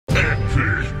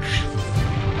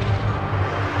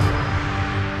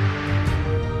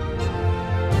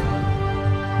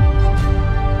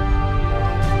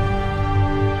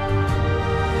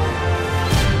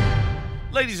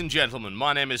gentlemen,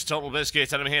 my name is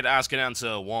TotalBiscuit, and I'm here to ask and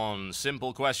answer one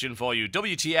simple question for you.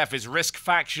 WTF is Risk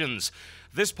Factions.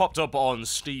 This popped up on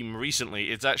Steam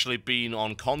recently. It's actually been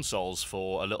on consoles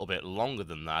for a little bit longer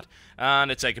than that,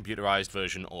 and it's a computerized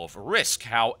version of Risk.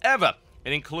 However,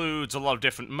 it includes a lot of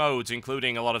different modes,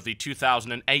 including a lot of the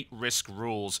 2008 Risk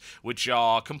rules, which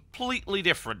are completely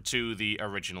different to the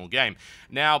original game.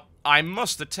 Now, I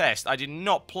must attest, I did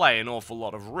not play an awful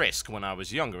lot of Risk when I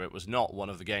was younger. It was not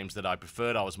one of the games that I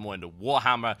preferred. I was more into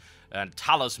Warhammer and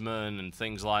Talisman and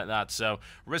things like that, so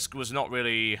Risk was not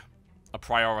really a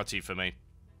priority for me.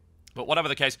 But whatever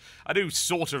the case, I do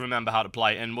sort of remember how to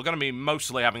play, and we're going to be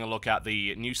mostly having a look at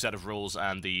the new set of rules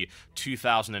and the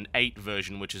 2008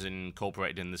 version, which is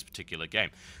incorporated in this particular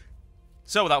game.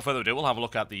 So without further ado, we'll have a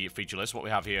look at the feature list. What we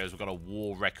have here is we've got a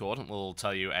war record, and we'll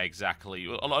tell you exactly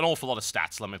an awful lot of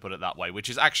stats, let me put it that way, which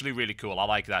is actually really cool. I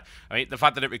like that. I mean, the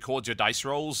fact that it records your dice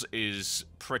rolls is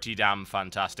pretty damn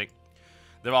fantastic.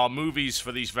 There are movies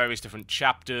for these various different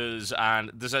chapters, and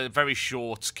there's a very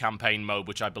short campaign mode,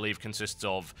 which I believe consists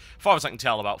of, as far as I can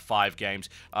tell, about 5 games.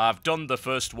 I've done the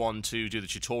first one to do the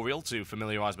tutorial, to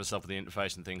familiarize myself with the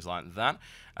interface and things like that.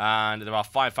 And there are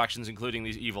 5 factions, including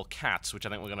these evil cats, which I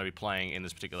think we're going to be playing in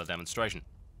this particular demonstration.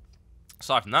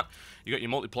 Aside from that, you've got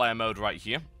your multiplayer mode right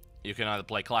here. You can either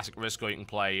play Classic Risk or you can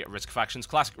play Risk Factions.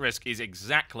 Classic Risk is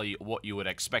exactly what you would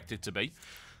expect it to be,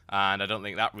 and I don't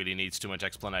think that really needs too much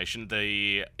explanation.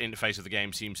 The interface of the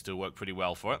game seems to work pretty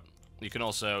well for it. You can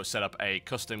also set up a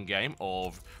custom game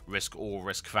of Risk or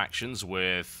Risk Factions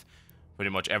with pretty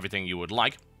much everything you would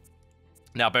like.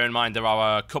 Now, bear in mind, there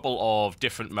are a couple of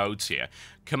different modes here.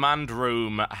 Command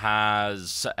Room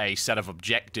has a set of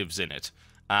objectives in it,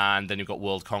 and then you've got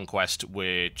World Conquest,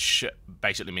 which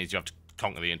basically means you have to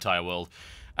conquer the entire world.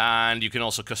 And you can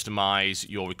also customize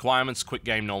your requirements: quick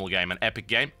game, normal game, and epic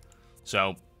game.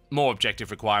 So, more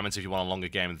objective requirements if you want a longer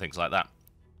game and things like that.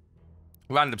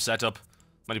 Random setup,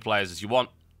 many players as you want.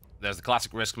 There's the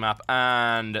classic Risk map,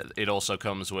 and it also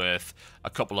comes with a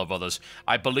couple of others.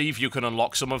 I believe you can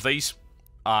unlock some of these.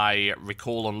 I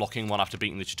recall unlocking one after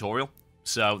beating the tutorial.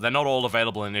 So they're not all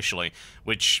available initially,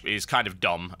 which is kind of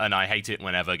dumb, and I hate it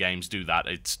whenever games do that.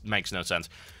 It makes no sense.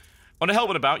 Under Help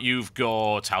and About, you've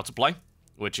got How to Play,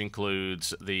 which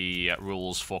includes the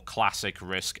rules for Classic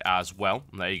Risk as well.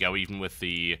 And there you go, even with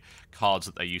the cards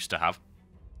that they used to have.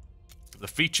 The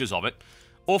features of it.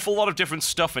 Awful lot of different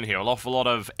stuff in here. An awful lot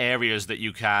of areas that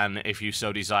you can, if you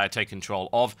so desire, take control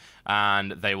of.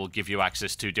 And they will give you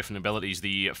access to different abilities.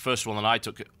 The first one that I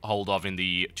took hold of in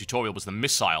the tutorial was the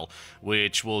Missile,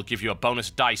 which will give you a bonus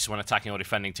dice when attacking or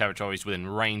defending territories within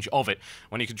range of it.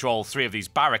 When you control 3 of these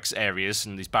barracks areas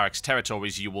and these barracks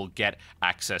territories, you will get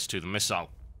access to the Missile.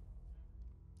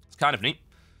 It's kind of neat.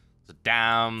 There's a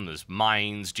dam, there's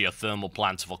mines, geothermal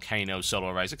plants, volcanoes,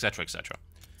 solar arrays, etc., etc.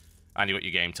 And you got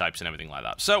your game types and everything like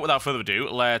that. So, without further ado,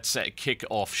 let's kick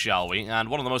off, shall we? And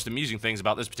one of the most amusing things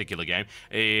about this particular game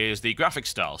is the graphic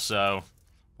style. So,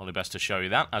 probably best to show you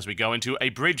that as we go into A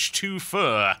Bridge to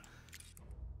Fur.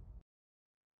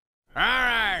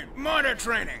 Alright, mortar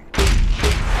training.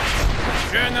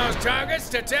 Turn those targets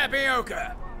to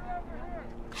tapioca.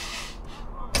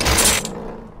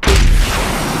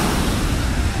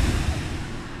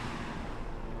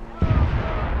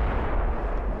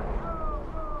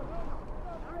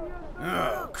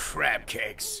 Oh, crab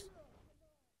cakes.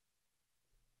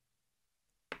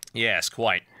 Yes,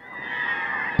 quite.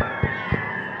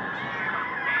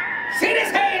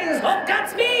 Citizens of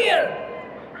Gatsmere,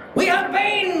 we have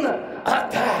been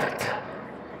attacked.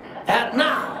 And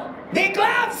now, the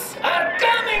gloves are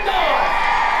coming off!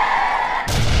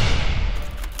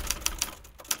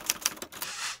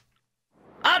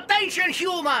 Attention,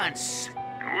 humans!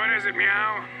 What is it,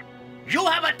 Meow? You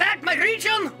have attacked my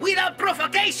region without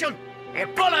provocation!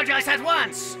 Apologize at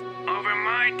once! Over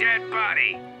my dead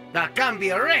body. That can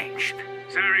be arranged.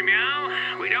 Sorry,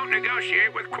 Meow. We don't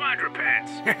negotiate with quadrupeds.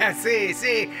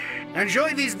 See.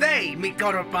 Enjoy this day, mi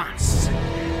colored pants.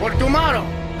 For tomorrow,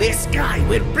 the sky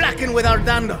will blacken with our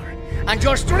thunder, and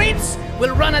your streets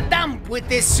will run a damp with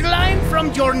the slime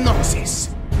from your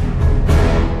noses.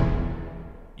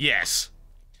 Yes.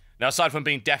 Now, aside from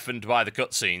being deafened by the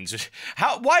cutscenes,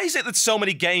 why is it that so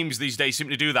many games these days seem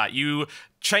to do that? You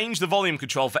change the volume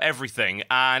control for everything,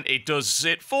 and it does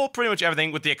it for pretty much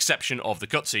everything with the exception of the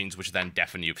cutscenes, which then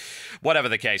deafen you. Whatever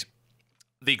the case,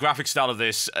 the graphic style of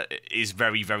this is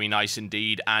very, very nice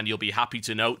indeed, and you'll be happy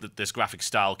to note that this graphic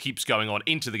style keeps going on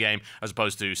into the game, as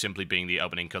opposed to simply being the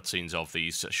opening cutscenes of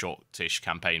these shortish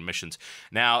campaign missions.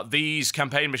 Now, these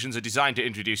campaign missions are designed to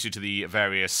introduce you to the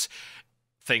various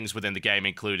things within the game,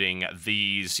 including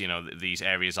these, you know, these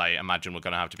areas I imagine we're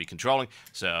going to have to be controlling.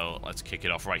 So let's kick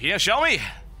it off right here, shall we?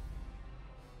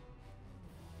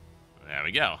 There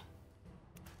we go.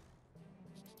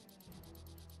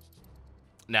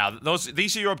 Now,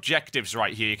 these are your objectives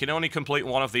right here. You can only complete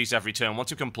one of these every turn.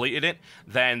 Once you've completed it,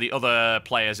 then the other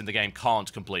players in the game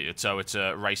can't complete it, so it's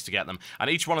a race to get them. And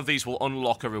each one of these will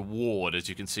unlock a reward, as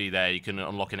you can see there. You can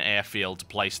unlock an airfield to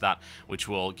place that, which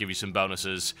will give you some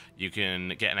bonuses. You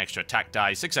can get an extra attack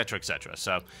dice, etc., etc.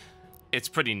 So, it's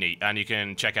pretty neat, and you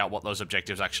can check out what those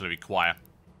objectives actually require.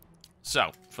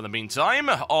 So, for the meantime,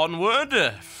 onward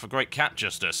for great cat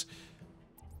justice.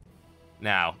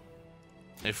 Now,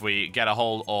 if we get a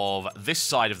hold of this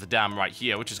side of the dam right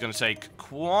here, which is going to take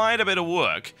quite a bit of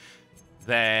work,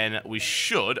 then we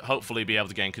should hopefully be able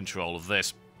to gain control of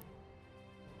this.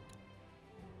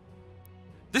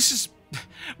 This is...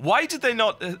 Why did they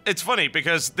not... It's funny,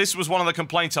 because this was one of the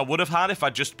complaints I would have had if I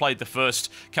just played the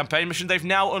first campaign mission. They've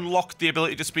now unlocked the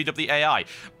ability to speed up the AI.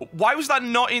 Why was that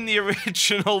not in the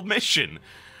original mission?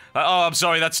 Oh, I'm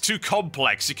sorry, that's too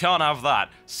complex. You can't have that.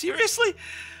 Seriously?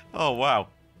 Oh, wow.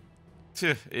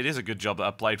 It is a good job that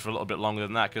I played for a little bit longer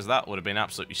than that, because that would have been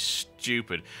absolutely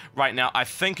stupid. Right, now, I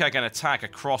think I can attack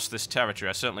across this territory.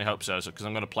 I certainly hope so, because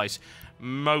I'm going to place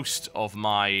most of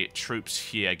my troops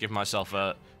here. Give myself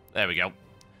a... There we go.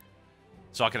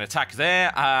 So I can attack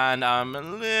there, and I'm a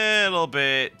little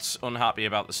bit unhappy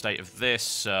about the state of this,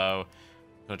 so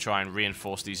I'm going to try and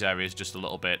reinforce these areas just a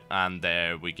little bit, and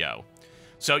there we go.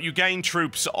 So you gain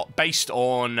troops based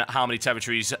on how many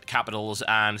territories, capitals,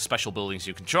 and special buildings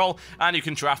you control, and you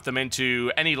can draft them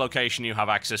into any location you have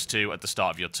access to at the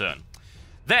start of your turn.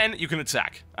 Then you can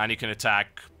attack, and you can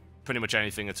attack pretty much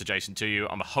anything that's adjacent to you.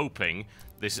 I'm hoping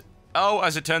this... Oh,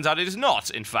 as it turns out, it is not,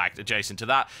 in fact, adjacent to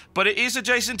that, but it is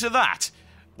adjacent to that.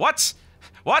 What?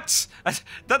 What? That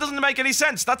doesn't make any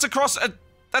sense. That's across a...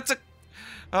 That's a...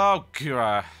 Oh,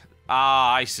 God.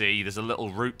 Ah, I see. There's a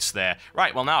little roots there.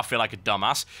 Right, well, now I feel like a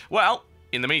dumbass. Well,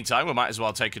 in the meantime, we might as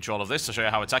well take control of this to show you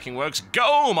how attacking works.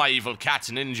 Go, my evil cat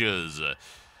ninjas!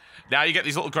 Now, you get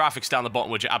these little graphics down the bottom,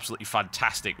 which are absolutely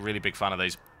fantastic. Really big fan of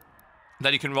these.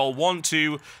 Then you can roll 1,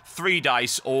 2, 3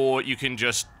 dice, or you can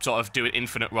just sort of do an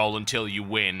infinite roll until you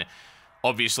win.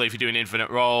 Obviously, if you do an infinite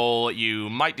roll, you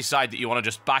might decide that you want to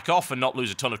just back off and not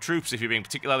lose a ton of troops if you're being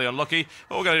particularly unlucky.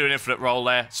 But we're going to do an infinite roll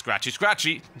there. Scratchy,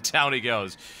 scratchy. Down he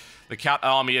goes. The cat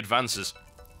army advances.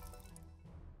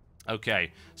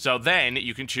 Okay, so then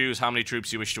you can choose how many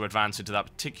troops you wish to advance into that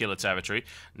particular territory.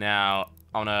 Now,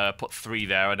 I'm going to put 3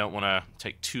 there. I don't want to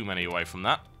take too many away from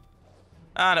that.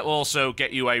 And it will also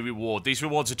get you a reward. These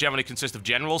rewards generally consist of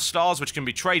general stars, which can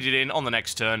be traded in on the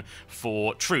next turn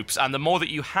for troops. And the more that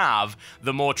you have,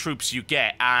 the more troops you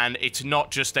get. And it's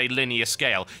not just a linear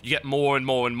scale. You get more and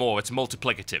more and more. It's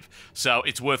multiplicative. So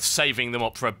it's worth saving them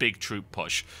up for a big troop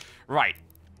push. Right.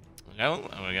 Well,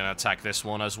 we're going to attack this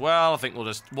one as well. I think we'll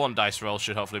just... 1 dice roll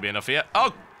should hopefully be enough here.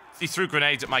 Oh! He threw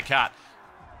grenades at my cat.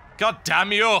 God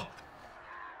damn you!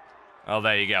 Oh,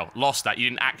 there you go. Lost that. You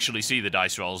didn't actually see the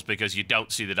dice rolls, because you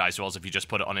don't see the dice rolls if you just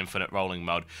put it on infinite rolling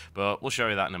mode. But we'll show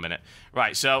you that in a minute.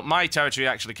 Right, so my territory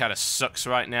actually kind of sucks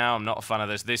right now. I'm not a fan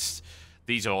of this.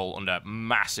 These are all under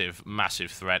massive,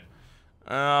 massive threat.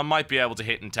 I might be able to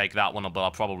hit and take that one, but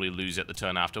I'll probably lose it the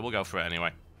turn after. We'll go for it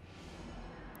anyway.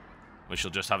 We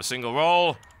shall just have a single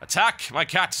roll. Attack, my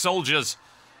cat soldiers.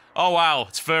 Oh, wow.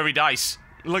 It's furry dice.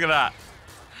 Look at that.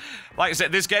 Like I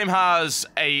said, this game has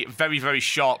a very, very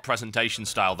sharp presentation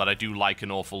style that I do like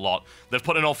an awful lot. They've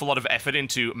put an awful lot of effort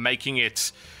into making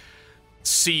it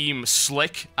seem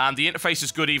slick, and the interface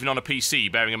is good even on a PC,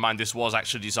 bearing in mind this was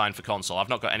actually designed for console. I've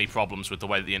not got any problems with the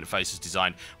way that the interface is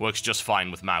designed. Works just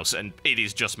fine with mouse, and it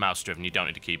is just mouse-driven. You don't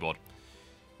need a keyboard.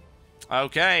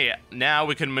 Okay, now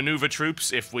we can maneuver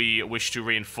troops if we wish to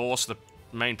reinforce. The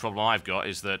main problem I've got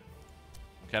is that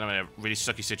I'm kind of in a really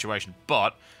sucky situation,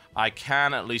 but I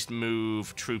can at least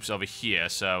move troops over here,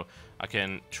 so I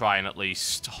can try and at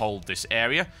least hold this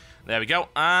area. There we go,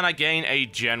 and I gain a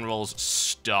General's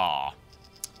Star.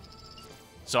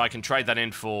 So I can trade that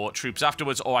in for troops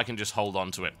afterwards, or I can just hold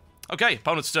on to it. Okay,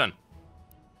 opponent's turn.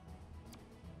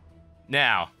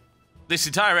 Now, this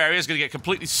entire area is going to get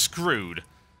completely screwed.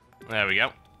 There we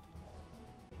go.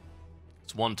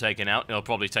 It's 1 taken out. He'll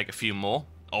probably take a few more.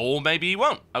 Or maybe he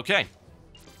won't. Okay.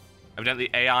 Evidently,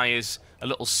 AI is a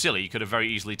little silly. You could have very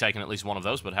easily taken at least one of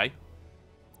those, but hey.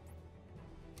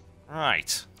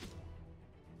 Right.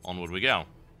 Onward we go.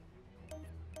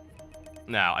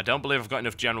 Now, I don't believe I've got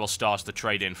enough general stars to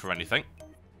trade in for anything.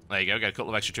 There you go, get a couple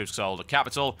of extra troops to hold the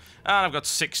capital, and I've got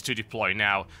 6 to deploy.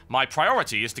 Now, my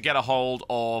priority is to get a hold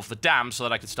of the dam so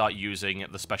that I can start using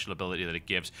the special ability that it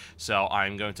gives. So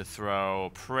I'm going to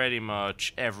throw pretty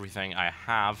much everything I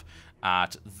have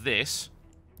at this,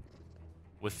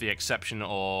 with the exception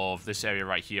of this area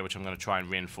right here, which I'm going to try and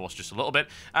reinforce just a little bit.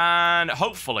 And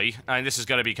hopefully, and this is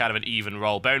going to be kind of an even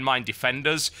roll. Bear in mind,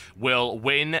 defenders will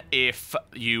win if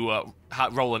you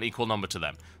roll an equal number to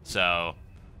them. So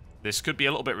this could be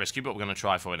a little bit risky, but we're going to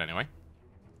try for it anyway.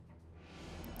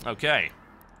 Okay.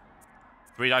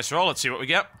 3 dice roll. Let's see what we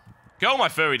get. Go, my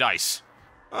furry dice.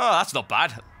 Oh, that's not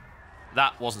bad.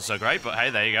 That wasn't so great, but hey,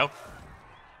 there you go.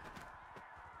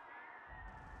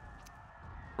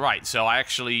 Right, so I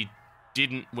actually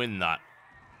didn't win that.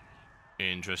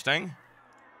 Interesting.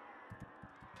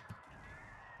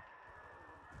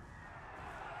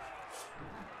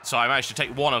 So I managed to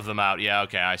take one of them out. Yeah,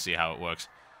 okay, I see how it works.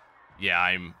 Yeah,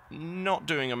 I'm not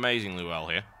doing amazingly well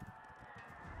here.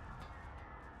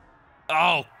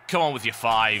 Oh, come on with your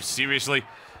 5. Seriously?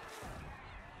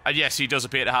 And yes, he does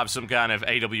appear to have some kind of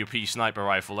AWP sniper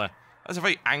rifle there. That's a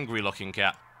very angry-looking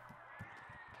cat.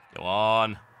 Go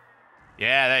on.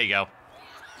 Yeah, there you go.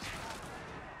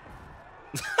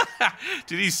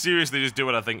 Did he seriously just do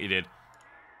what I think he did?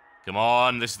 Come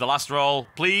on, this is the last roll.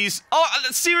 Please. Oh,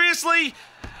 seriously?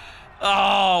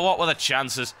 Oh, what were the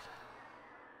chances?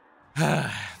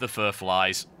 The fur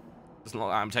flies. Doesn't look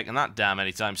like I'm taking that dam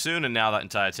anytime soon, and now that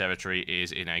entire territory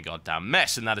is in a goddamn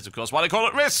mess, and that is, of course, why they call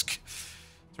it risk.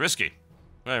 It's risky.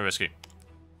 Very risky.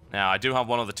 Now, I do have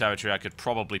one other territory I could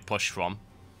probably push from,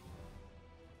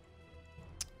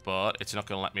 but it's not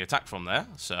going to let me attack from there,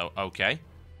 so okay.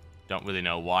 Don't really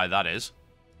know why that is.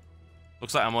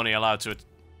 Looks like I'm only allowed to...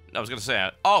 I was going to say...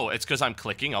 Oh, it's because I'm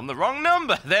clicking on the wrong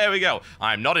number. There we go.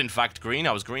 I'm not, in fact, green.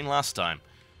 I was green last time.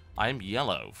 I'm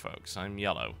yellow, folks. I'm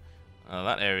yellow.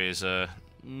 That area is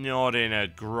not in a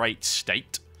great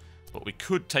state, but we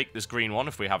could take this green one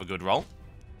if we have a good roll.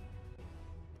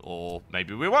 Or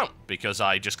maybe we won't, because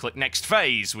I just clicked next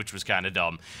phase, which was kind of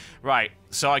dumb. Right,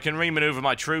 so I can remaneuver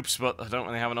my troops, but I don't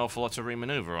really have an awful lot to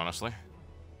remaneuver, honestly.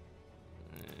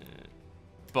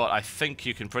 But I think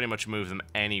you can pretty much move them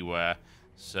anywhere,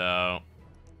 so...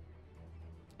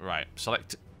 Right,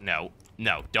 select... No,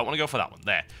 don't want to go for that one.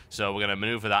 There. So we're going to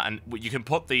maneuver that, and you can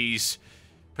put these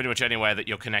pretty much anywhere that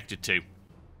you're connected to.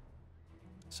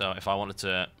 So if I wanted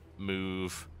to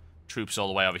move troops all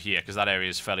the way over here, because that area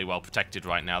is fairly well protected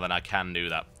right now, then I can do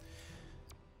that.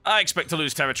 I expect to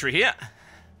lose territory here.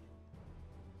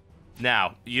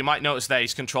 Now, you might notice there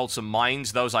he's controlled some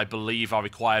mines. Those, I believe, are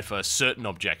required for certain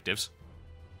objectives.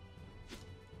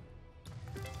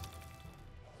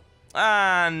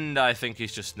 And I think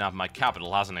he's just nabbed my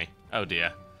capital, hasn't he? Oh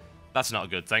dear. That's not a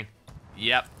good thing.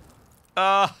 Yep.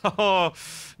 Oh,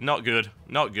 not good.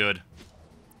 Not good.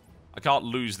 I can't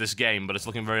lose this game, but it's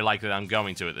looking very likely that I'm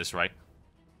going to at this rate.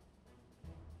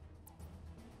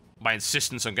 My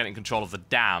insistence on getting control of the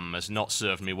dam has not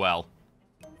served me well.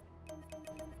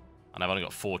 And I've only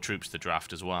got 4 troops to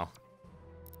draft as well.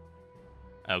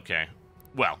 Okay.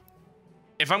 Well,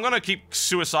 if I'm going to keep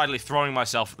suicidally throwing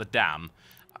myself at the dam,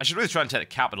 I should really try and take the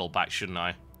capital back, shouldn't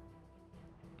I?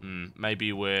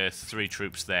 Maybe with 3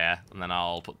 troops there, and then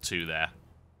I'll put 2 there.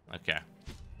 Okay.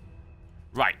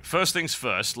 Right, first things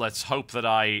first, let's hope that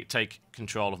I take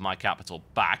control of my capital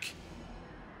back.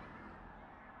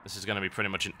 This is going to be pretty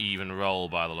much an even roll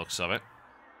by the looks of it.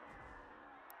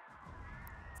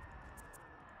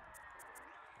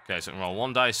 Okay, so I can roll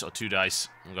 1 dice or 2 dice.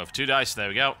 We'll go for 2 dice, there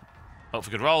we go. Hope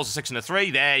for good rolls, a 6 and a 3,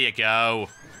 there you go.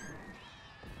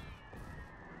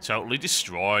 Totally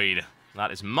destroyed.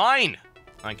 That is mine.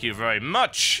 Thank you very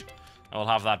much. I'll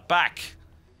have that back.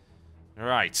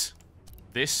 Right.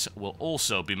 This will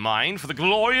also be mine for the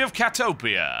glory of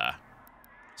Catopia.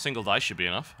 Single dice should be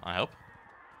enough, I hope.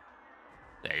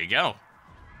 There you go.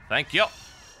 Thank you.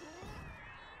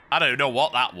 I don't know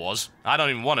what that was. I don't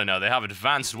even want to know. They have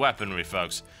advanced weaponry,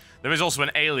 folks. There is also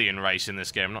an alien race in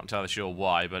this game. I'm not entirely sure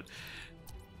why, but...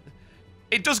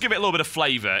 it does give it a little bit of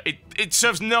flavor. It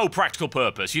serves no practical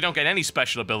purpose. You don't get any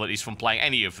special abilities from playing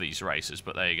any of these races,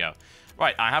 but there you go.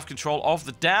 Right, I have control of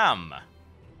the dam.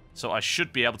 So I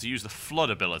should be able to use the flood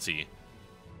ability.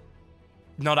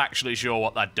 Not actually sure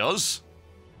what that does.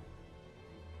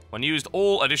 When used,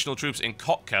 all additional troops in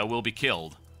Kotka will be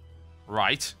killed.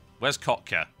 Right. Where's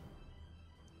Kotka?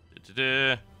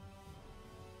 That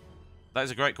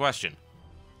is a great question.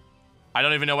 I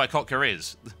don't even know where Kotka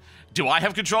is. Do I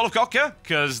have control of Kotka?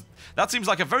 Because that seems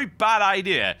like a very bad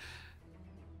idea.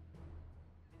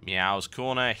 Meow's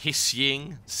Corner,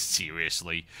 Hissing.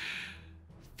 Seriously.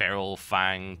 Feral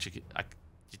Fang,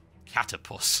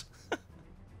 Catapus.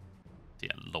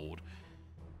 Dear Lord.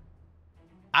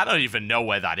 I don't even know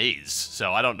where that is,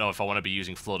 so I don't know if I want to be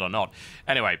using Flood or not.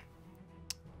 Anyway,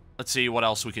 let's see what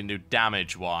else we can do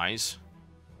damage-wise.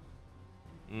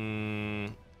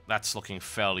 That's looking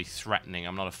fairly threatening.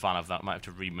 I'm not a fan of that. Might have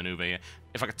to remaneuver here.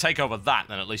 If I could take over that,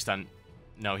 then at least I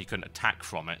know he couldn't attack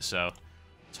from it, so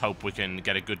let's hope we can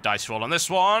get a good dice roll on this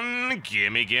one.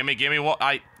 Gimme, gimme, gimme what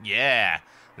yeah.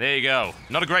 There you go.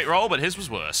 Not a great roll, but his was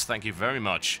worse. Thank you very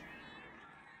much.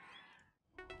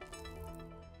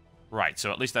 Right,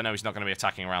 so at least I know he's not going to be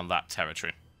attacking around that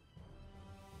territory.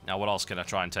 Now, what else can I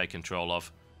try and take control of?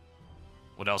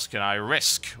 What else can I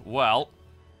risk? Well,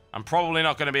 I'm probably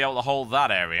not going to be able to hold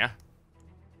that area.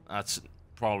 That's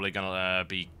probably going to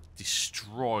be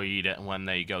destroyed when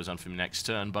he goes on from next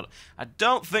turn, but I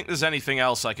don't think there's anything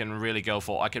else I can really go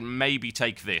for. I can maybe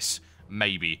take this.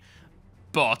 Maybe.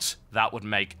 But that would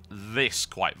make this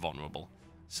quite vulnerable.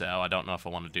 So I don't know if I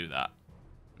want to do that.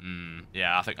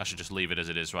 Yeah, I think I should just leave it as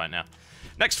it is right now.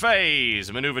 Next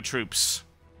phase, maneuver troops.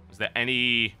 Is there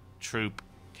any troop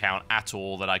count at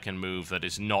all that I can move that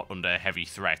is not under heavy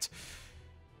threat?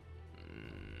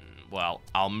 Well,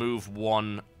 I'll move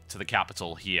one to the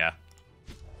capital here,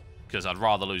 because I'd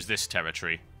rather lose this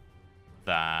territory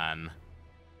than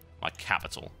my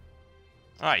capital.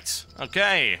 Right,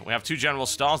 okay, we have 2 general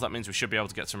stars. That means we should be able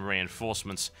to get some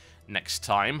reinforcements next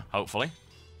time, hopefully.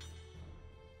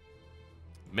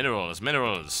 Minerals,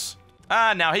 minerals.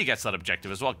 Ah, now he gets that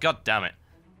objective as well. God damn it.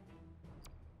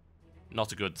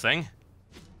 Not a good thing.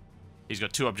 He's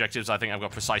got 2 objectives. I think I've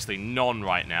got precisely none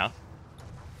right now.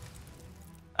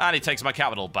 And he takes my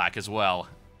capital back as well.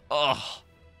 Ugh.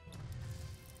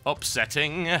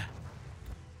 Upsetting. In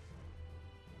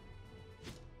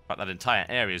fact, that entire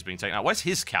area is being taken out. Where's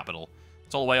his capital?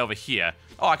 It's all the way over here.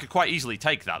 Oh, I could quite easily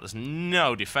take that. There's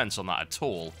no defense on that at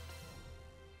all.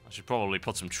 I should probably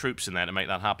put some troops in there to make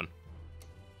that happen.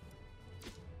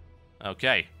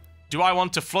 Okay. Do I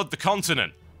want to flood the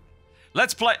continent?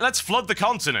 Let's flood the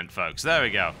continent, folks. There we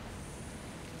go.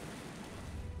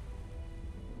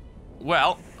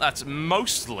 Well, that's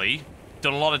mostly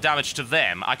done a lot of damage to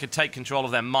them. I could take control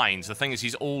of their mines. The thing is,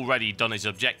 he's already done his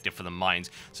objective for the mines,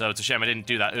 so it's a shame I didn't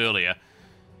do that earlier.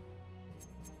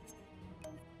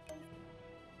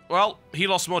 Well, he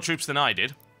lost more troops than I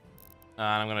did. And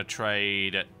I'm going to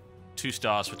trade 2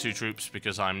 stars for 2 troops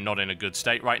because I'm not in a good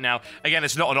state right now. Again,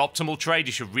 it's not an optimal trade.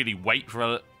 You should really wait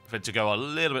for it to go a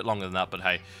little bit longer than that, but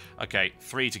hey. Okay,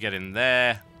 3 to get in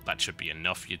there. That should be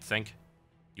enough, you'd think.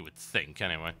 You would think,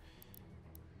 anyway.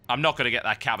 I'm not going to get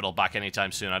that capital back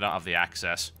anytime soon. I don't have the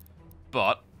access.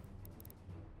 But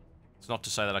it's not to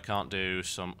say that I can't do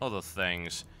some other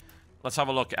things. Let's have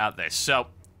a look at this. So,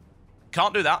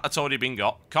 can't do that. That's already been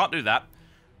got. Can't do that.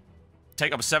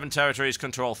 Take up 7 territories,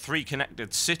 control 3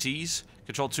 connected cities,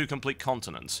 control 2 complete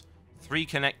continents. 3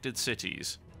 connected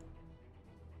cities.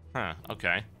 Huh,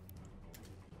 okay.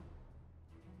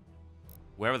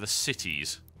 Where are the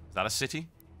cities? Is that a city?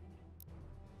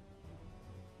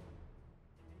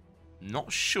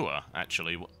 Not sure,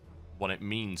 actually, what it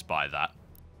means by that.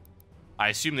 I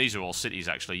assume these are all cities,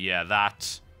 actually. Yeah,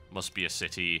 that must be a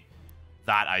city.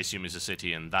 That, I assume, is a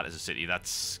city, and that is a city.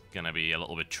 That's going to be a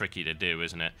little bit tricky to do,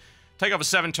 isn't it? Take over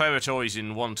 7 territories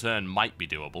in 1 turn might be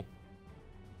doable.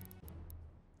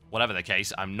 Whatever the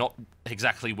case, I'm not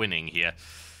exactly winning here.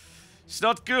 It's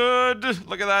not good.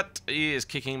 Look at that. He is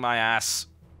kicking my ass.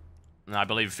 And I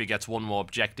believe if he gets 1 more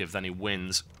objective, then he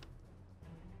wins.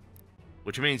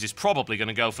 Which means he's probably going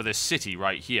to go for this city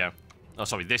right here. Oh,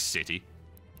 sorry, this city.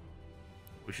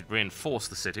 We should reinforce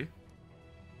the city.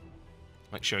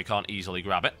 Make sure he can't easily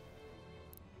grab it.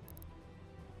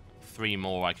 3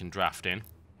 more I can draft in.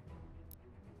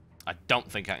 I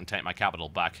don't think I can take my capital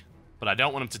back. But I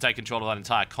don't want him to take control of that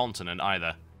entire continent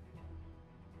either.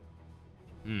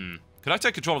 Could I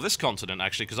take control of this continent,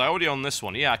 actually? Because I already own this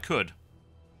one. Yeah, I could.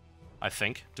 I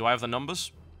think. Do I have the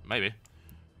numbers? Maybe.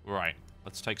 Right.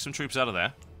 Let's take some troops out of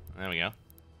there. There we go. I'm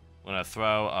going to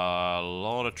throw a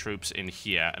lot of troops in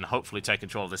here and hopefully take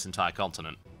control of this entire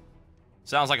continent.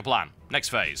 Sounds like a plan. Next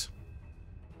phase.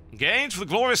 Engage for the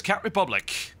glorious Cat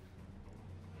Republic.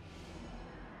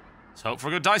 Let's hope for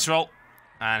a good dice roll.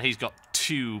 And he's got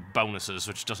 2 bonuses,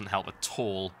 which doesn't help at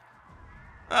all.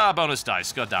 Ah, bonus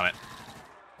dice. God damn it.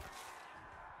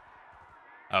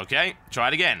 Okay, try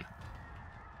it again.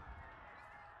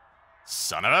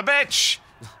 Son of a bitch!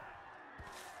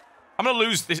 I'm gonna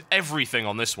lose everything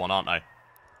on this one, aren't I?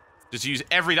 Just use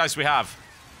every dice we have.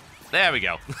 There we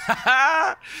go.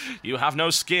 You have no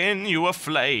skin, you are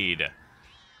flayed.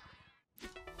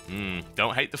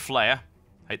 Don't hate the flare.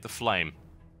 Hate the flame.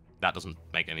 That doesn't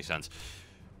make any sense.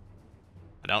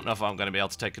 I don't know if I'm going to be able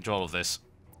to take control of this.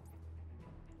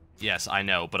 Yes, I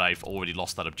know, but I've already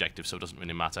lost that objective, so it doesn't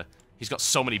really matter. He's got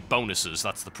so many bonuses,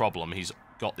 that's the problem. He's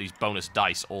got these bonus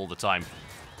dice all the time.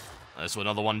 There's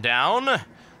another one down.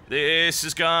 This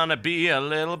is gonna be a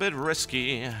little bit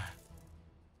risky.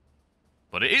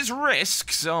 But it is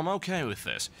risk, so I'm okay with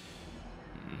this.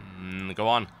 Go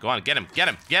on, get him, get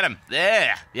him, get him.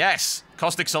 There, yes.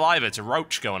 Caustic saliva, it's a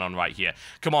roach going on right here.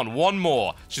 Come on, one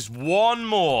more. Just one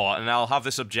more, and I'll have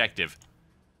this objective.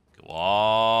 Go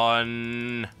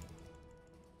on.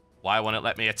 Why won't it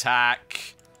let me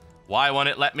attack? Why won't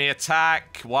it let me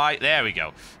attack? Why? There we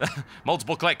go.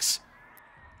 Multiple clicks.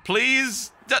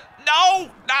 Please? No!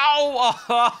 No!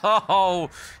 Oh,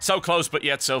 so close, but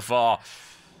yet so far.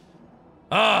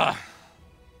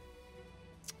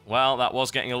 Well, that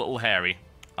was getting a little hairy.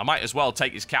 I might as well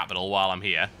take his capital while I'm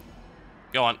here.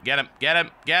 Go on, get him, get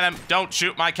him, get him. Don't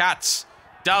shoot my cats.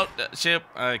 Don't shoot.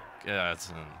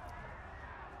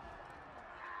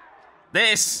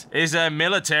 This is a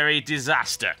military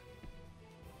disaster.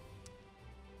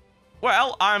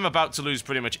 Well, I'm about to lose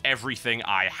pretty much everything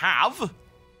I have,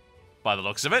 by the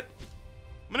looks of it.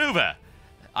 Maneuver.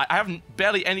 I have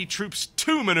barely any troops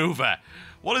to maneuver.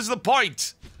 What is the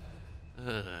point?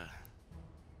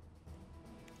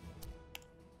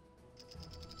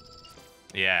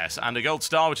 Yes, and a gold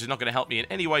star, which is not going to help me in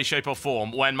any way, shape, or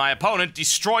form when my opponent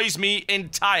destroys me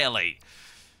entirely.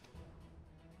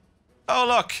 Oh,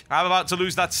 look, I'm about to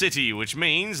lose that city, which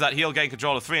means that he'll gain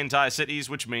control of 3 entire cities,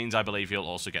 which means I believe he'll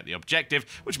also get the objective,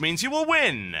 which means he will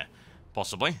win.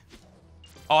 Possibly.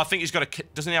 Oh, I think he's got to...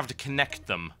 Doesn't he have to connect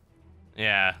them?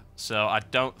 Yeah, so I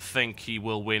don't think he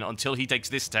will win until he takes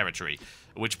this territory,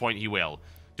 at which point he will.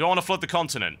 Do I want to flood the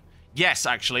continent? Yes,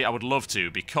 actually, I would love to,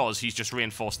 because he's just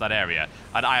reinforced that area,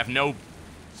 and I have no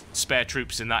spare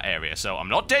troops in that area, so I'm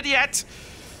not dead yet.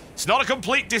 It's not a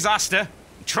complete disaster.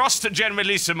 Trust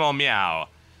Generalissimo Meow.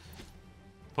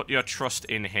 Put your trust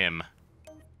in him.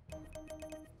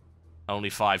 Only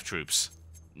 5 troops.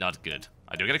 Not good.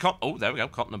 I do get a oh, there we go.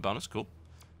 Continent bonus. Cool.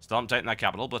 Still haven't taken that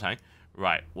capital, but hey.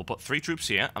 Right. We'll put 3 troops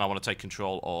here, and I want to take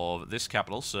control of this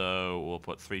capital, so we'll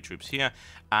put 3 troops here.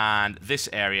 And this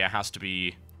area has to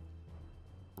be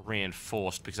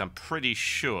reinforced because I'm pretty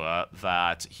sure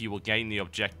that he will gain the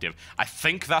objective. I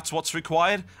think that's what's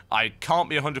required. I can't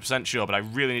be 100% sure, but I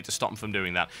really need to stop him from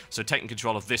doing that. So taking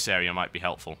control of this area might be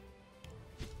helpful.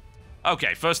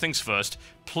 Okay, first things first.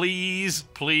 Please,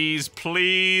 please,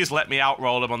 please let me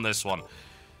outroll him on this one.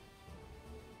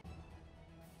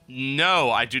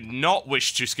 No, I do not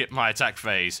wish to skip my attack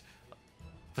phase.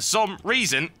 For some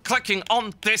reason, clicking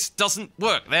on this doesn't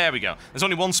work. There we go. There's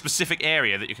only one specific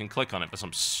area that you can click on it for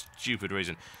some stupid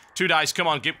reason. 2 dice, come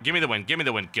on, give me the win, give me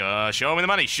the win. Show me the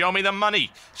money, show me the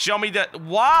money. Show me the...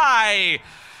 Why?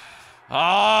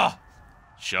 Ah!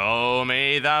 Show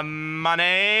me the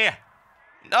money.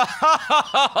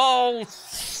 Oh,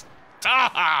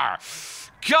 star!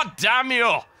 God damn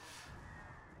you!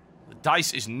 The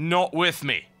dice is not with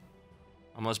me.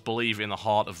 I must believe in the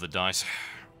heart of the dice.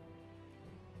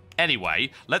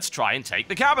 Anyway, let's try and take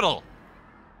the capital.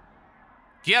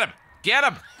 Get him! Get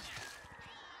him!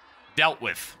 Dealt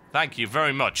with. Thank you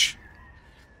very much.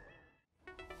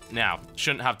 Now,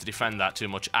 shouldn't have to defend that too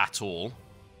much at all.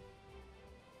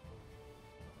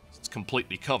 It's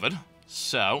completely covered,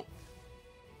 so...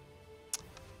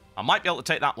 I might be able to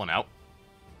take that one out.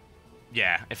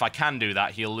 Yeah, if I can do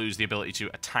that, he'll lose the ability to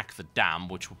attack the dam,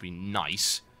 which would be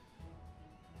nice.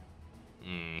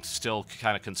 Still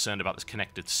kind of concerned about this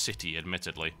connected city,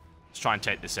 admittedly. Let's try and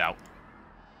take this out.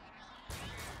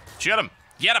 Shoot him!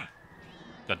 Get him!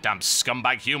 Goddamn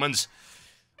scumbag humans.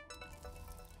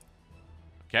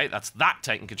 Okay, that's that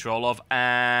taken control of.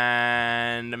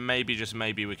 And maybe, just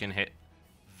maybe, we can hit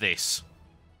this.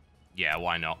 Yeah,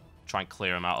 why not? Try and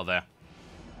clear him out of there.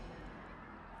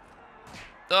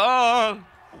 Oh!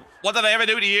 What did I ever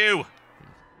do to you?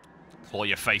 Claw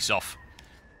your face off.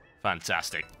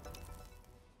 Fantastic.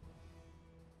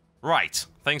 Right,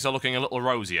 things are looking a little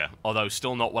rosier, although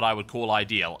still not what I would call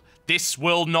ideal. This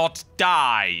will not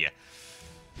die!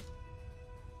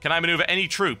 Can I maneuver any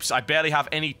troops? I barely have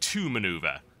any to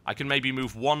maneuver. I can maybe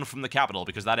move 1 from the capital,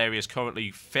 because that area is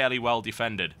currently fairly well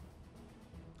defended.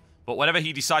 But whatever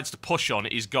he decides to push on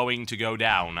is going to go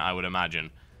down, I would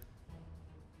imagine.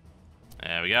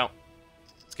 There we go.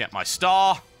 Let's get my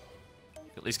star.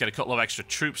 At least get a couple of extra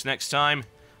troops next time.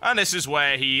 And this is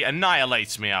where he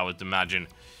annihilates me, I would imagine.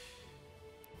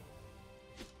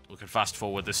 We can fast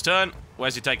forward this turn.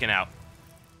 Where's he taking out?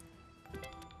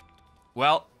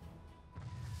 Well.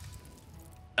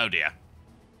 Oh dear.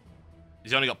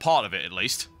 He's only got part of it, at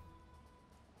least.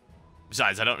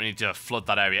 Besides, I don't need to flood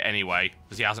that area anyway,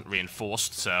 because he hasn't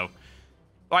reinforced, so...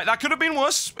 Right, that could have been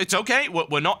worse. It's okay.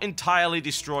 We're not entirely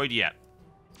destroyed yet.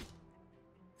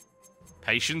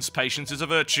 Patience. Patience is a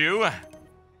virtue.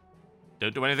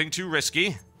 Don't do anything too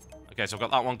risky. Okay, so I've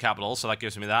got that one capital, so that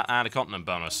gives me that, and a continent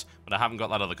bonus. But I haven't got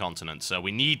that other continent, so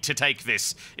we need to take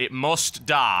this. It must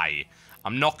die.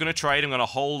 I'm not going to trade. I'm going to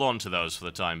hold on to those for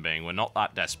the time being. We're not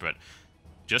that desperate.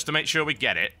 Just to make sure we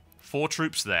get it. 4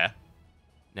 troops there.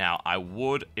 Now, I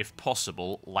would, if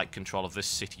possible, like control of this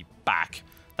city back.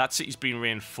 That city's been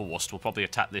reinforced. We'll probably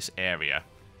attack this area.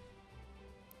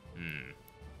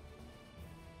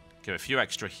 Give a few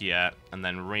extra here, and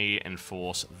then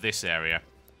reinforce this area.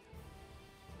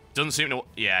 Doesn't seem to...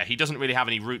 Yeah, he doesn't really have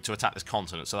any route to attack this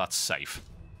continent, so that's safe.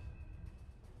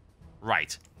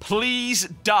 Right. Please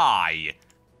die.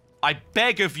 I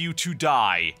beg of you to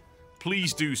die.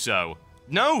 Please do so.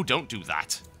 No, don't do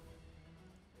that.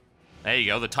 There you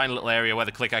go, the tiny little area where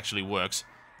the click actually works.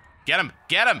 Get him!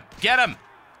 Get him! Get him!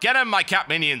 Get him, my cat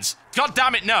minions! God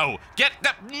damn it, no! Get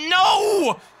that...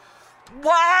 No!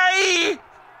 Why?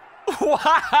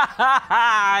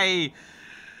 Why?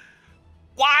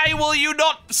 Why will you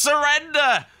not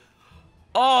surrender?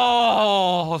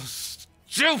 Oh,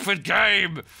 stupid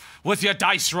game with your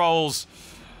dice rolls.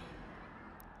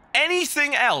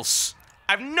 Anything else?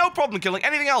 I have no problem killing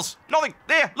anything else. Nothing.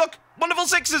 There, look. Wonderful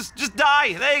 6s. Just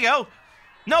die. There you go.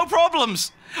 No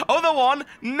problems. Other one.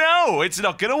 No, it's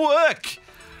not going to work.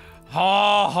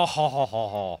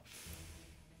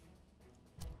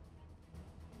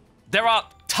 There are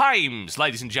times,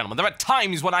 ladies and gentlemen, there are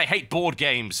times when I hate board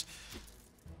games.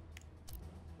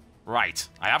 Right.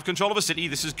 I have control of a city.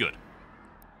 This is good.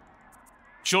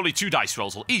 Surely 2 dice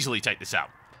rolls will easily take this out.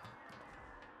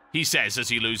 He says as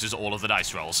he loses all of the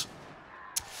dice rolls.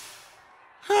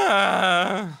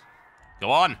 Go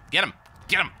on. Get him.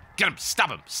 Get him. Get him. Stab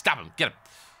him. Stab him. Get him.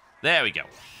 There we go.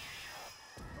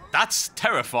 That's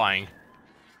terrifying.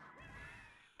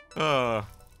 I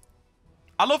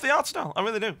love the art style. I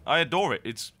really do. I adore it.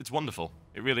 It's wonderful.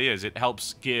 It really is. It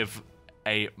helps give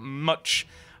a much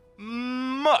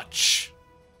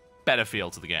better feel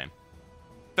to the game.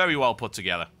 Very well put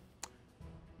together.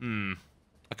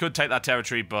 I could take that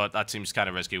territory, but that seems kind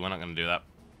of risky. We're not going to do that.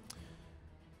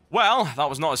 Well, that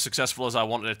was not as successful as I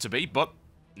wanted it to be, but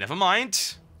never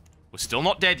mind. We're still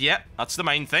not dead yet. That's the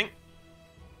main thing.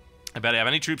 I barely have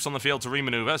any troops on the field to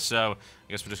remaneuver, so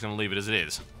I guess we're just going to leave it as it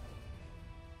is.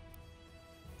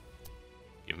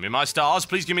 Give me my stars.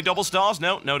 Please give me double stars.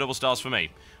 No, no double stars for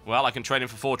me. Well, I can trade him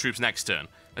for 4 troops next turn,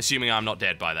 assuming I'm not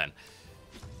dead by then.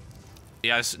 He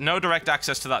has no direct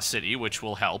access to that city, which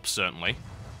will help, certainly.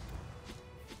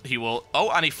 He will... Oh,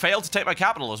 and he failed to take my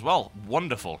capital as well.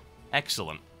 Wonderful.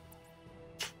 Excellent.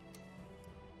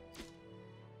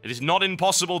 It is not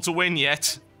impossible to win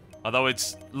yet, although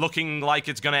it's looking like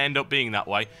it's going to end up being that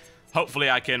way. Hopefully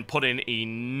I can put in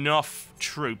enough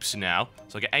troops now.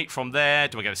 So I get 8 from there.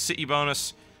 Do I get a city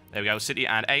bonus? There we go, city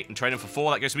and 8, and trade him for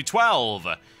 4. That gives me 12.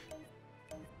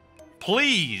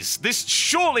 Please, this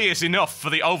surely is enough for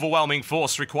the overwhelming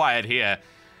force required here.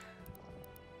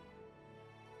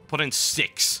 Put in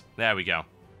 6. There we go.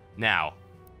 Now,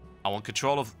 I want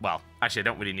control of... Well, actually, I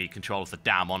don't really need control of the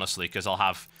dam, honestly, because I'll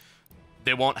have...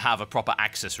 They won't have a proper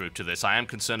access route to this. I am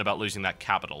concerned about losing that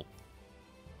capital.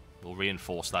 We'll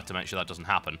reinforce that to make sure that doesn't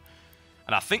happen.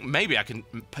 And I think maybe I can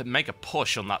make a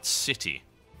push on that city.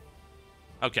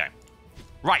 Okay.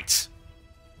 Right.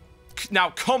 Now,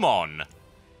 come on.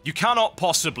 You cannot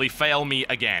possibly fail me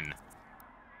again.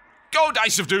 Go,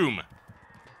 Dice of Doom!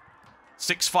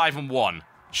 6, 5, and 1.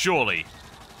 Surely.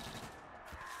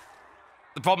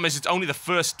 The problem is it's only the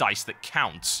first dice that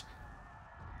counts.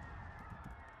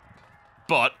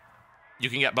 But you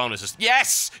can get bonuses.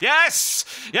 Yes! Yes!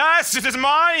 Yes! It is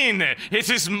mine! It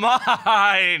is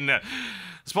mine!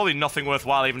 There's probably nothing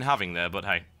worthwhile even having there, but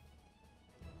hey.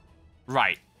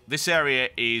 Right. This area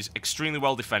is extremely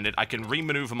well defended. I can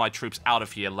remaneuver my troops out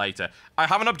of here later. I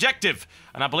have an objective!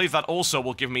 And I believe that also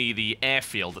will give me the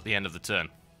airfield at the end of the turn.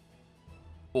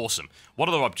 Awesome. What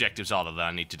other objectives are there that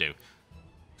I need to do?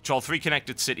 Control 3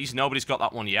 connected cities. Nobody's got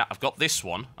that one yet. I've got this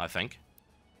one, I think.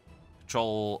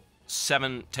 Control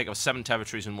 7... Take up 7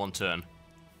 territories in 1 turn.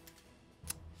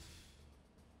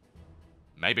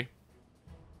 Maybe.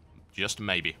 Just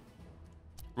maybe.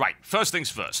 Right, first things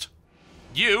first.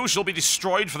 You shall be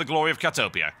destroyed for the glory of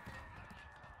Catopia.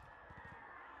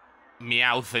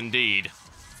 Meowth indeed.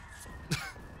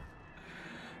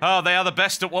 Oh, they are the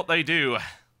best at what they do.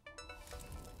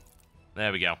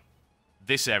 There we go.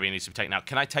 This area needs to be taken out.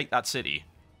 Can I take that city?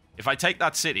 If I take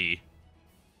that city...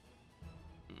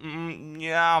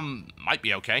 yeah, might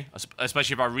be okay.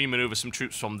 Especially if I remaneuver some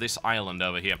troops from this island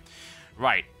over here.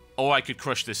 Right. Or I could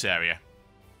crush this area.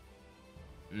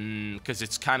 Because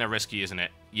it's kind of risky, isn't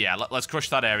it? Yeah, let's crush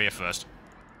that area first.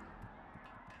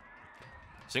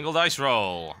 Single dice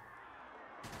roll.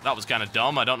 That was kind of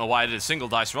dumb. I don't know why I did a single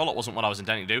dice roll. It wasn't what I was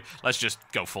intending to do. Let's just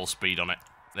go full speed on it.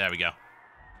 There we go.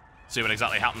 See what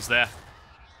exactly happens there.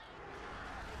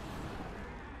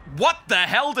 What the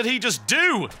hell did he just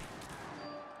do?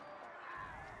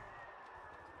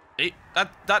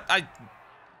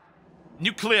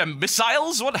 Nuclear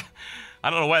missiles? What? I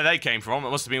don't know where they came from.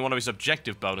 It must have been one of his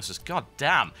objective bonuses. God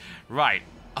damn. Right.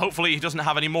 Hopefully he doesn't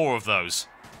have any more of those.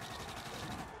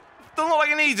 Doesn't look like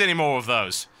he needs any more of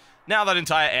those. Now that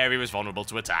entire area is vulnerable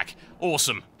to attack.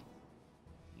 Awesome.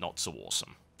 Not so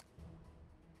awesome.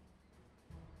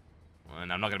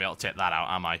 And I'm not going to be able to take that out,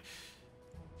 am I?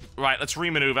 Right, let's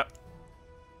remaneuver.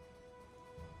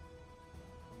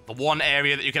 The one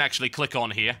area that you can actually click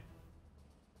on here.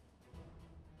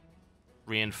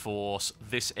 Reinforce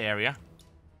this area.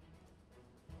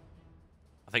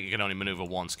 I think you can only maneuver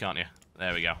once, can't you?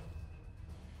 There we go.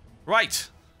 Right.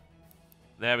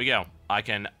 There we go. I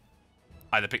can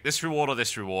either pick this reward or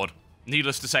this reward.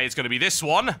 Needless to say, it's going to be this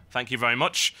one. Thank you very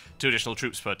much. 2 additional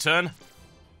troops per turn.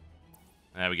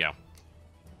 There we go.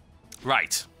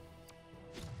 Right.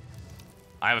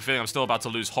 I have a feeling I'm still about to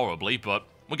lose horribly, but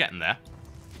we're getting there.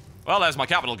 Well, there's my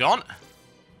capital gone.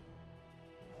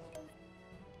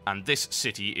 And this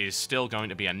city is still going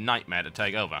to be a nightmare to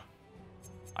take over.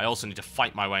 I also need to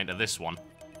fight my way into this one.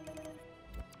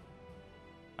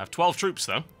 I have 12 troops,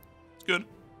 though. It's good.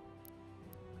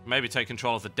 Maybe take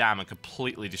control of the dam and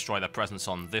completely destroy their presence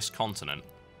on this continent.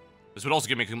 This would also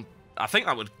give me... I think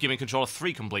that would give me control of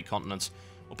 3 complete continents.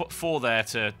 We'll put 4 there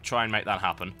to try and make that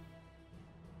happen.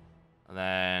 And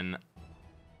then...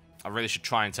 I really should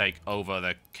try and take over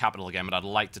the capital again, but I'd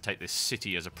like to take this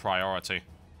city as a priority.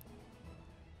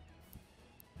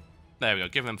 There we go.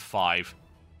 Give them 5.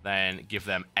 Then give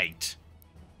them 8.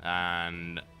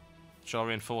 And... shall I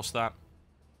reinforce that?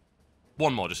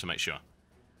 1 more just to make sure.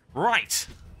 Right.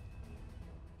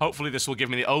 Hopefully this will give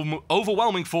me the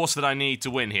overwhelming force that I need to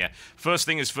win here. First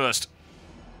thing is first.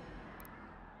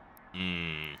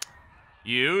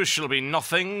 You shall be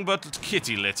nothing but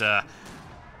kitty litter.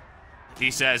 He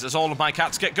says as all of my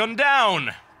cats get gunned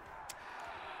down.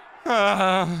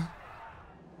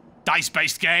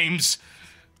 Dice-based games.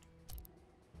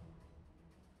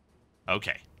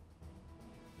 Okay.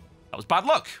 That was bad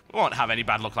luck. We won't have any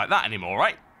bad luck like that anymore,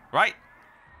 right? Right?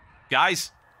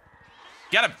 Guys?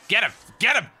 Get him! Get him!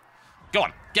 Get him! Go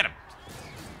on, get him!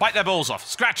 Bite their balls off.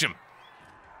 Scratch them.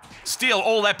 Steal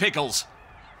all their pickles.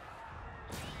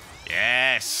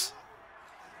 Yes!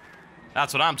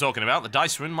 That's what I'm talking about. The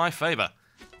dice are in my favor.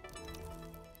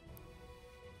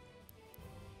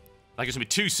 That gives me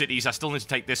 2 cities. I still need to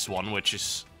take this one, which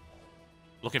is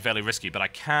looking fairly risky, but I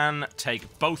can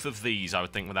take both of these, I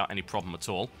would think, without any problem at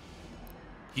all.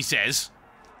 He says,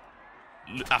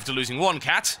 after losing 1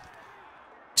 cat,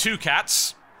 2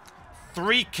 cats,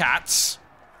 3 cats.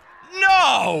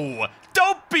 No!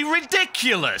 Don't be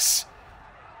ridiculous!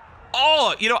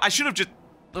 Oh, you know, I should have just...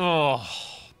 Oh...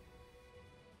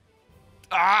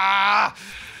 Ah!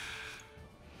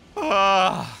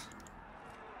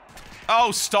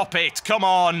 Oh, stop it. Come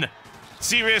on.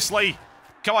 Seriously.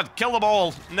 Come on, kill them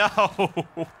all. No.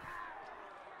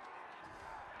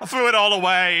 I threw it all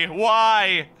away.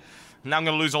 Why? Now I'm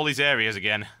going to lose all these areas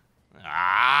again.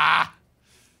 Ah!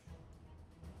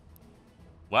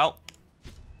 Well,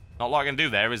 not a lot I can do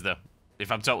there, is there?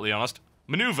 If I'm totally honest.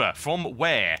 Maneuver. From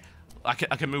where? I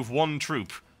can move 1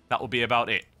 troop. That will be about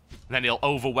it. And then he'll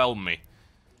overwhelm me.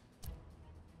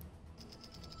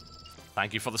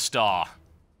 Thank you for the star.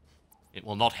 It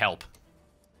will not help.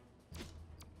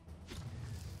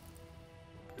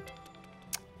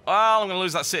 Well, I'm going to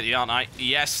lose that city, aren't I?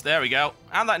 Yes, there we go.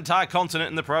 And that entire continent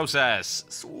in the process.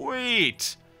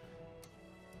 Sweet.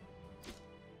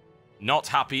 Not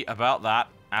happy about that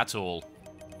at all.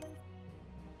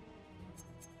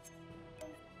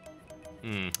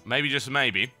 Maybe, just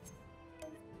maybe,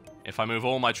 if I move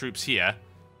all my troops here,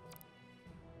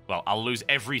 well, I'll lose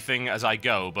everything as I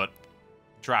go, but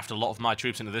draft a lot of my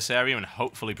troops into this area and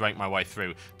hopefully break my way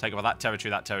through. Take over that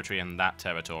territory, and that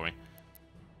territory.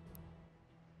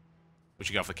 We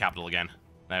should go for the capital again.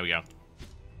 There we go.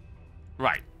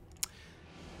 Right.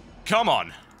 Come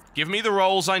on. Give me the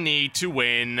rolls I need to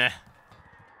win.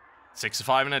 6 of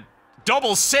 5 and a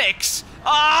double 6.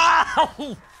 Ah!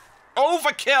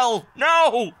 Overkill!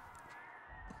 No!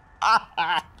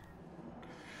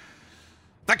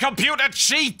 The computer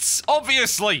cheats,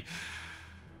 obviously.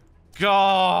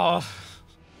 God.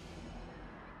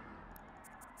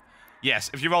 Yes,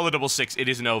 if you roll a double 6, it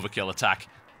is an overkill attack.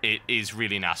 It is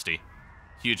really nasty.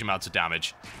 Huge amounts of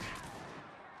damage.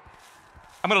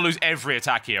 I'm going to lose every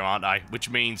attack here, aren't I? Which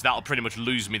means that'll pretty much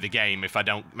lose me the game if I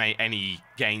don't make any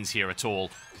gains here at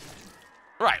all.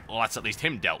 Right, well, that's at least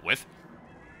him dealt with.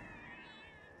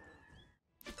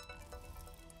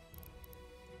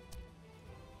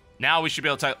 Now we should be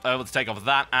able to take over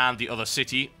that and the other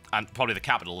city, and probably the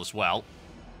capital as well.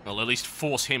 We'll at least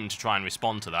force him to try and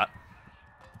respond to that.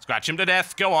 Scratch him to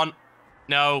death, go on.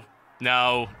 No,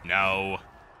 no, no.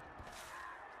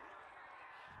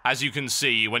 As you can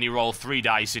see, when you roll 3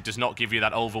 dice, it does not give you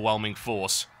that overwhelming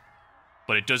force.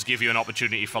 But it does give you an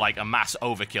opportunity for, like, a mass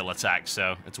overkill attack,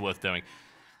 so it's worth doing.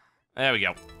 There we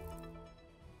go.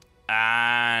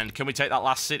 And can we take that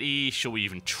last city? Shall we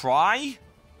even try?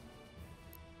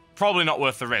 Probably not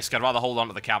worth the risk. I'd rather hold on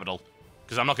to the capital.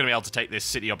 Because I'm not going to be able to take this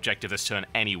city objective this turn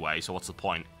anyway, so what's the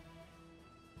point?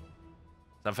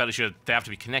 I'm fairly sure they have to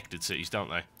be connected cities, don't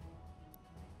they?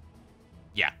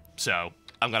 Yeah, so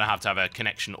I'm going to have a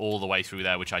connection all the way through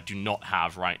there, which I do not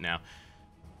have right now.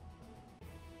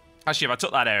 Actually, if I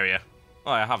took that area...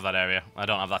 Oh, I have that area. I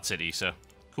don't have that city, so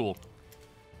cool.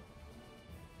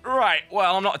 Right,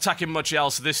 well, I'm not attacking much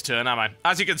else this turn, am I?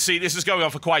 As you can see, this is going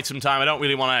on for quite some time. I don't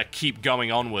really want to keep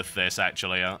going on with this,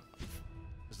 actually.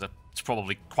 It's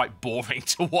probably quite boring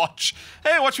to watch.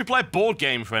 Hey, watch me play a board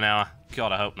game for an hour.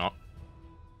 God, I hope not.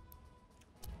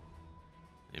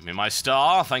 Give me my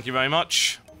star, thank you very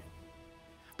much.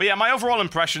 But yeah, my overall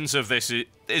impressions of this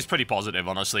is pretty positive,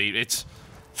 honestly. It's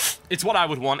what I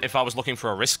would want if I was looking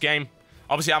for a risk game.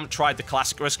 Obviously, I haven't tried the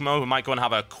classic risk mode. We might go and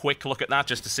have a quick look at that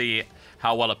just to see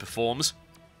how well it performs.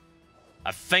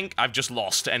 I think I've just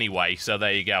lost anyway, so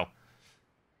there you go.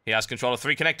 He has control of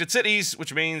 3 connected cities,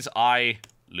 which means I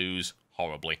lose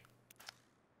horribly.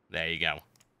 There you go.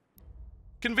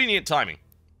 Convenient timing.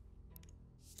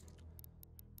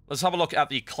 Let's have a look at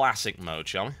the classic mode,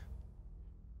 shall we?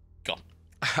 God.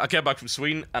 I came back from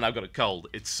Sweden and I've got a cold.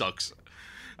 It sucks.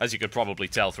 As you could probably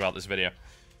tell throughout this video.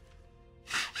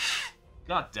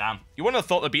 God damn. You wouldn't have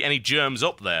thought there'd be any germs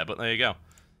up there, but there you go.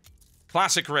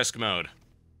 Classic risk mode.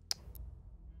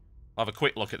 I'll have a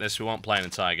quick look at this. We won't play an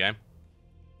entire game.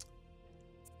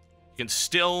 You can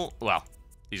still... Well,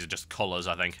 these are just colours,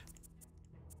 I think.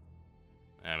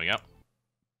 There we go.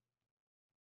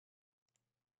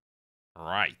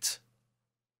 Right.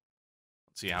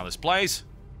 Let's see how this plays.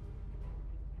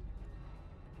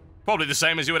 Probably the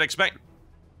same as you would expect.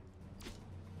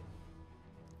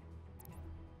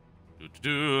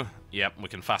 Yep, we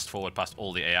can fast forward past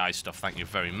all the AI stuff, thank you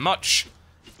very much.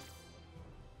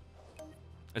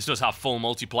 This does have full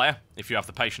multiplayer, if you have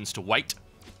the patience to wait.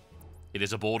 It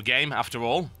is a board game, after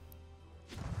all.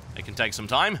 It can take some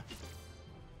time.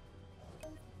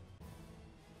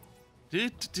 Wait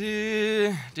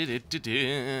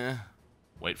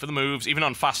for the moves. Even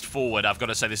on fast forward, I've got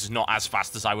to say this is not as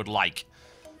fast as I would like.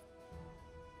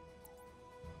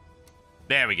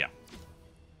 There we go.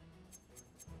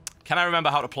 Can I remember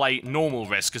how to play normal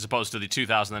risk as opposed to the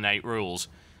 2008 rules?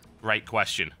 Great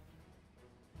question.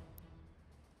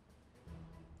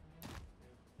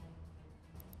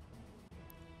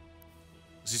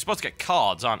 So you're supposed to get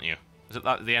cards, aren't you? Is it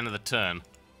that at the end of the turn?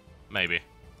 Maybe.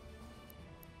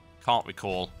 Can't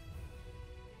recall.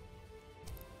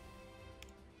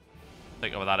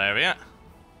 Take over that area.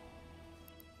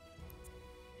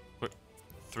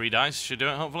 3 dice should do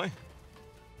it, hopefully.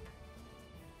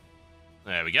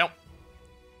 There we go.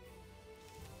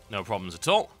 No problems at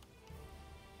all.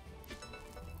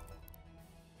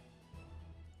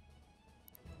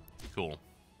 Cool.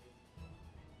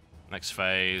 Next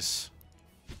phase.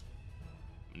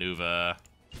 Maneuver.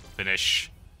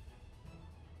 Finish.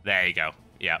 There you go.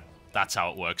 Yeah, that's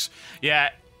how it works.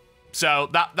 Yeah, so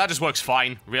that just works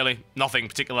fine, really. Nothing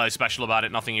particularly special about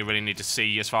it. Nothing you really need to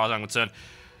see as far as I'm concerned.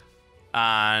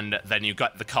 And then you've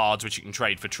got the cards which you can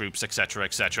trade for troops, etc.,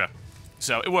 etc.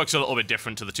 So it works a little bit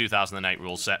different to the 2008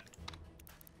 rule set.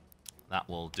 That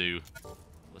will do for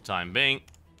the time being.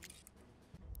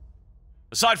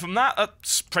 Aside from that,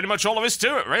 that's pretty much all there is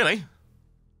to it, really.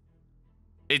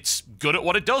 It's good at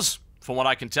what it does, from what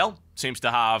I can tell. Seems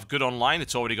to have good online.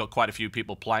 It's already got quite a few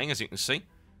people playing, as you can see.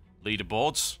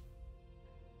 Leaderboards.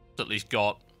 It's at least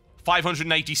got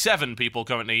 587 people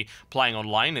currently playing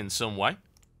online in some way.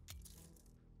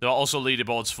 There are also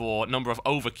leaderboards for number of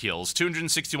overkills.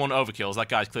 261 overkills. That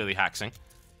guy's clearly hacking.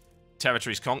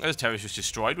 Territories conquered, territories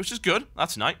destroyed, which is good.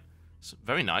 That's nice. It's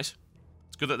very nice.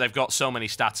 It's good that they've got so many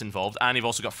stats involved. And you've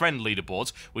also got friend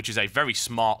leaderboards, which is a very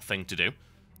smart thing to do.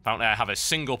 Apparently I have a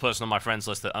single person on my friends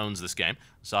list that owns this game,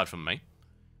 aside from me.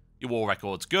 Your war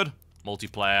record's good.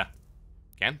 Multiplayer,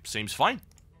 again, seems fine.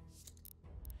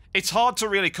 It's hard to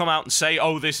really come out and say,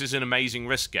 oh, this is an amazing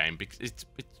risk game, because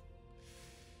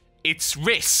it's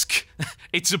Risk.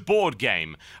 It's a board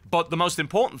game. But the most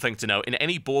important thing to know in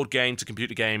any board game to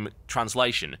computer game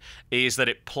translation is that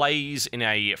it plays in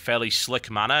a fairly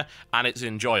slick manner and it's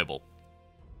enjoyable.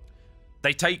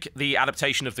 They take the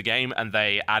adaptation of the game and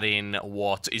they add in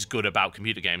what is good about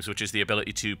computer games, which is the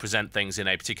ability to present things in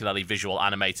a particularly visual,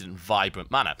 animated, and vibrant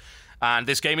manner. And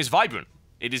this game is vibrant.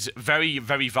 It is very,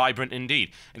 very vibrant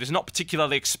indeed. It is not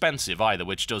particularly expensive either,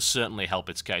 which does certainly help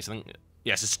its case. I think,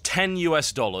 yes, it's $10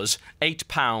 US,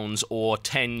 £8 or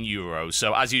 €10.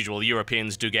 So as usual, the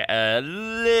Europeans do get a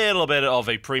little bit of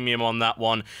a premium on that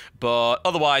one, but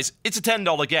otherwise, it's a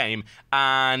 $10 game,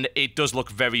 and it does look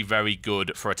very, very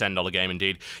good for a $10 game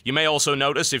indeed. You may also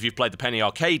notice, if you've played the Penny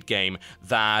Arcade game,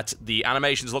 that the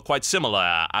animations look quite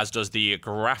similar, as does the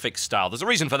graphics style. There's a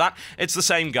reason for that. It's the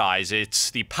same guys.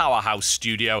 It's the Powerhouse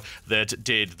studio that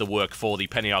did the work for the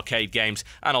Penny Arcade games,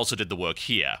 and also did the work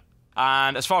here.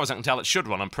 And as far as I can tell, it should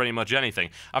run on pretty much anything.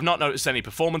 I've not noticed any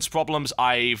performance problems.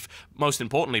 I've, most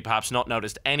importantly, perhaps not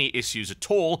noticed any issues at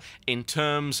all in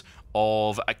terms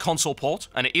of a console port,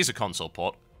 and it is a console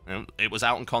port. It was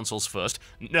out on consoles first.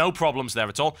 No problems there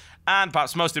at all. And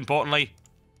perhaps most importantly,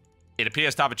 it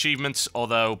appears to have achievements,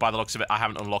 although by the looks of it, I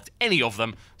haven't unlocked any of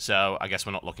them, so I guess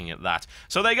we're not looking at that.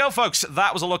 So there you go, folks.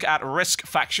 That was a look at Risk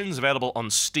Factions, available on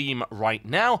Steam right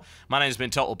now. My name's been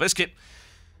TotalBiscuit.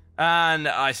 And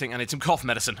I think I need some cough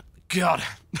medicine. God,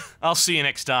 I'll see you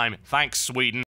next time. Thanks, Sweden.